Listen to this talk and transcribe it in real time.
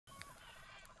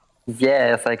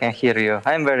Yes, I can hear you.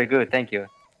 I'm very good, thank you.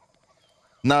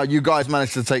 Now, you guys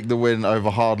managed to take the win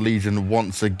over Hard Legion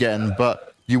once again,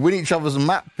 but you win each other's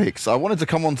map picks. I wanted to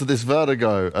come on to this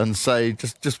Vertigo and say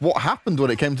just what happened when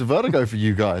it came to Vertigo for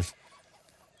you guys.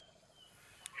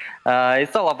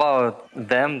 It's all about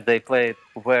them. They played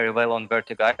very well on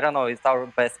Vertigo. I don't know, it's our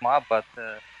best map, but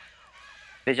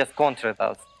they just countered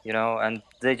us, and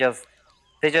they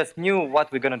just knew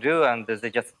what we're gonna do, and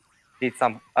they just did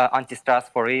some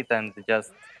anti-strats for it, and they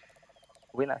just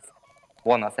won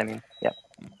us. I mean, yeah.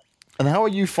 And how are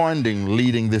you finding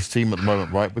leading this team at the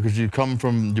moment, right? Because you come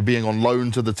from you being on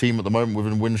loan to the team at the moment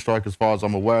within Windstrike, as far as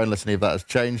I'm aware, unless any of that has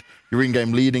changed. You're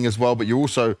in-game leading as well, but you're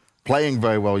also playing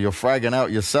very well. You're fragging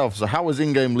out yourself. So how is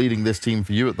in-game leading this team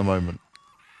for you at the moment?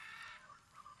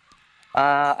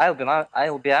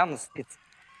 I'll be honest. It's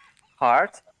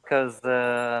hard because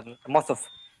most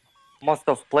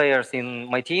of players in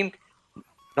my team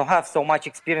don't have so much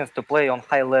experience to play on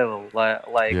high level,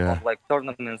 on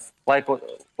tournaments, like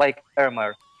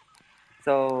Ermar.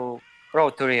 So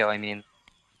Road to Rio, I mean.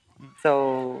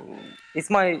 So it's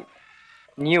my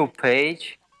new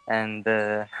page, and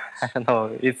I don't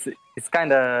know. It's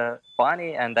kind of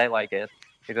funny, and I like it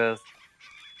because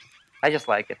I just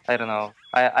like it. I don't know.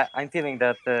 I'm feeling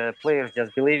that players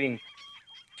just believing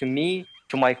to me,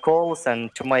 to my calls,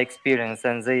 and to my experience,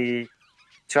 and they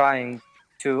trying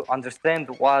to understand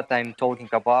what I'm talking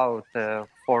about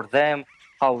for them,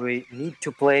 how we need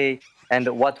to play, and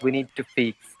what we need to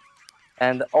fix.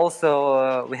 And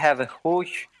also we have a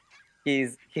Hoosh. He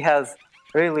has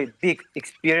really big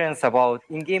experience about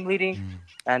in-game leading,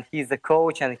 and he's a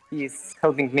coach, and he's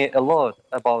helping me a lot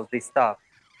about this stuff.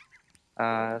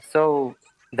 So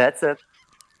that's it.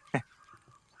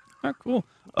 Oh, cool.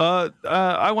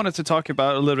 I wanted to talk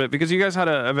about a little bit because you guys had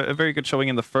a very good showing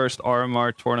in the first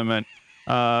RMR tournament.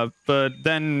 But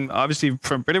then, obviously,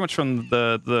 from pretty much from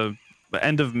the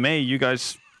end of May, you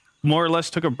guys more or less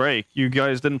took a break. You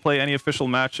guys didn't play any official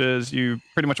matches. You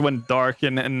pretty much went dark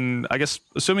and I guess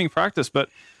assuming practice. But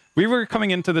we were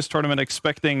coming into this tournament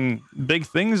expecting big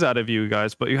things out of you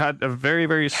guys, but you had a very,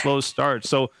 very slow start.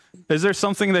 So is there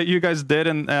something that you guys did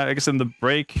in, I guess, in the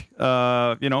break,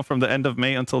 from the end of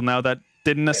May until now that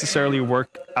didn't necessarily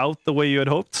work out the way you had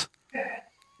hoped?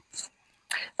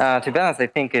 To be honest, I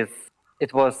think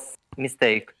it was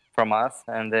mistake from us,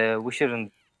 and we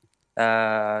shouldn't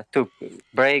took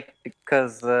break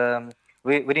because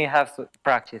we didn't have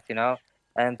practice,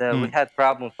 and we had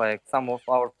problems like some of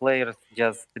our players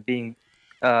just being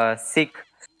sick,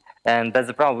 and that's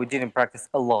the problem. We didn't practice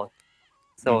a lot.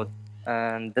 So,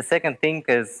 and the second thing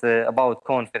is about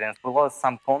confidence. We lost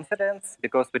some confidence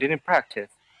because we didn't practice.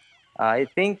 I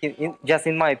think, just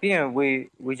in my opinion, we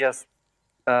just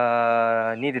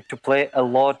needed to play a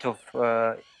lot of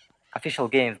official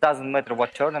games. Doesn't matter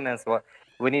what tournaments.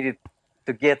 We needed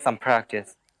to get some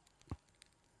practice.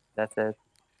 That's it.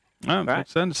 Oh, makes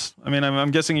sense. I mean,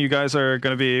 I'm guessing you guys are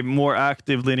going to be more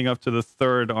active leading up to the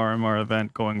third RMR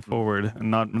event going forward, and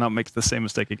not make the same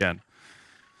mistake again.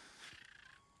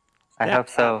 I hope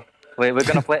so. We're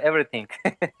gonna play everything.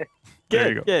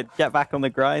 Good. Get back on the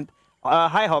grind.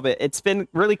 Hi, Hobbit. It's been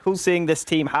really cool seeing this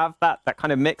team have that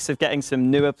kind of mix of getting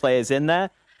some newer players in there.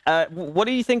 What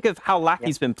do you think of how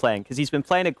Lackey's been playing? Because he's been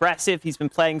playing aggressive. He's been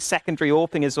playing secondary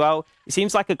AWPing as well. He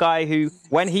seems like a guy who,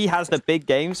 when he has the big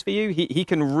games for you, he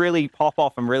can really pop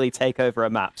off and really take over a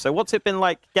map. So what's it been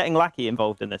like getting Lackey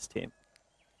involved in this team?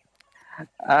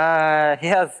 He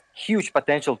has huge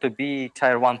potential to be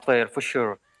tier 1 player for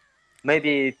sure.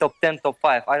 Maybe top 10, top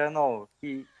 5. I don't know.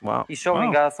 He's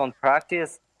showing us on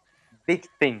practice big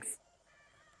things.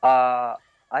 I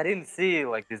didn't see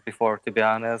like this before, to be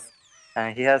honest.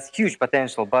 And he has huge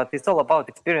potential, but it's all about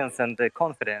experience and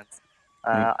confidence.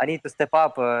 I need to step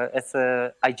up as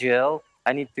a IGL.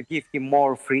 I need to give him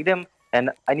more freedom, and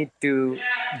I need to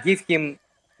give him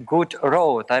good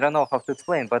road. I don't know how to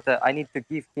explain, but I need to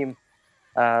give him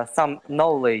some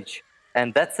knowledge,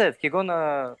 and that's it. He's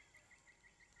gonna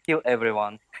kill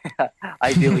everyone.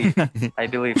 I believe. I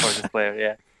believe for this player.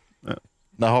 Yeah.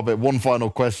 Now, Hobbit, one final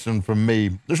question from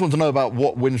me. Just want to know about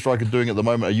what Windstrike are doing at the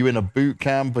moment. Are you in a boot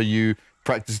camp? Are you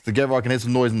practicing together? I can hear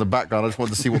some noise in the background. I just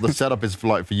want to see what the setup is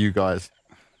like for you guys.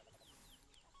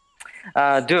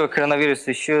 Due to coronavirus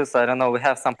issues, I don't know, we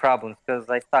have some problems because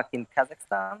I stuck in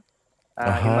Kazakhstan,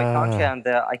 in my country, and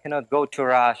I cannot go to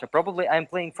Russia. Probably I'm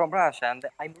playing from Russia, and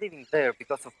I'm living there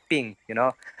because of ping,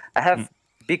 I have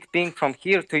big ping from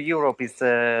here to Europe is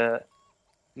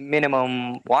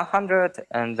minimum 100,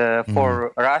 and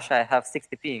for Russia I have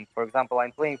 60 ping. For example,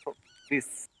 I'm playing for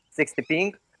this 60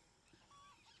 ping,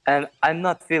 And I'm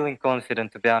not feeling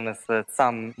confident, to be honest, at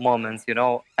some moments, you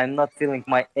know. I'm not feeling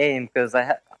my aim, because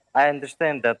I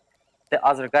understand that the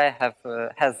other guy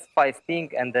has 5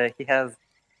 ping, and he has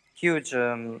huge,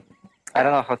 I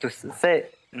don't know how to say,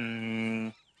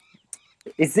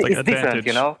 it's different,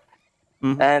 you know.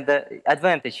 And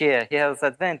advantage, yeah, he has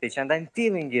advantage, and I'm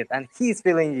feeling it, and he's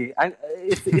feeling it. And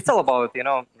it's all about, you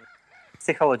know,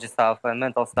 psychology stuff and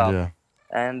mental stuff. Yeah.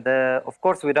 And of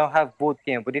course, we don't have boot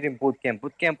camp. We didn't boot camp.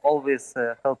 Boot camp always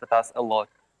helped us a lot,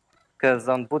 because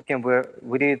on boot camp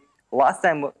we did last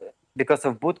time, because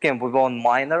of boot camp we won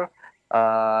minor,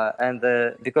 and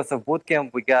because of boot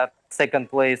camp we got 2nd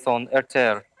place on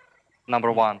RTR,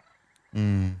 #1.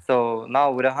 So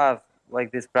now we don't have like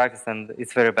this practice, and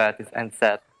it's very bad and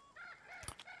sad.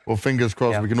 Well, fingers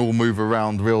crossed we can all move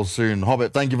around real soon.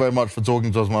 Hobbit, thank you very much for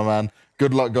talking to us, my man.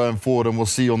 Good luck going forward, and we'll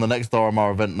see you on the next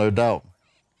RMR event, no doubt.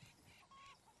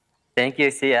 Thank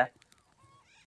you. See ya.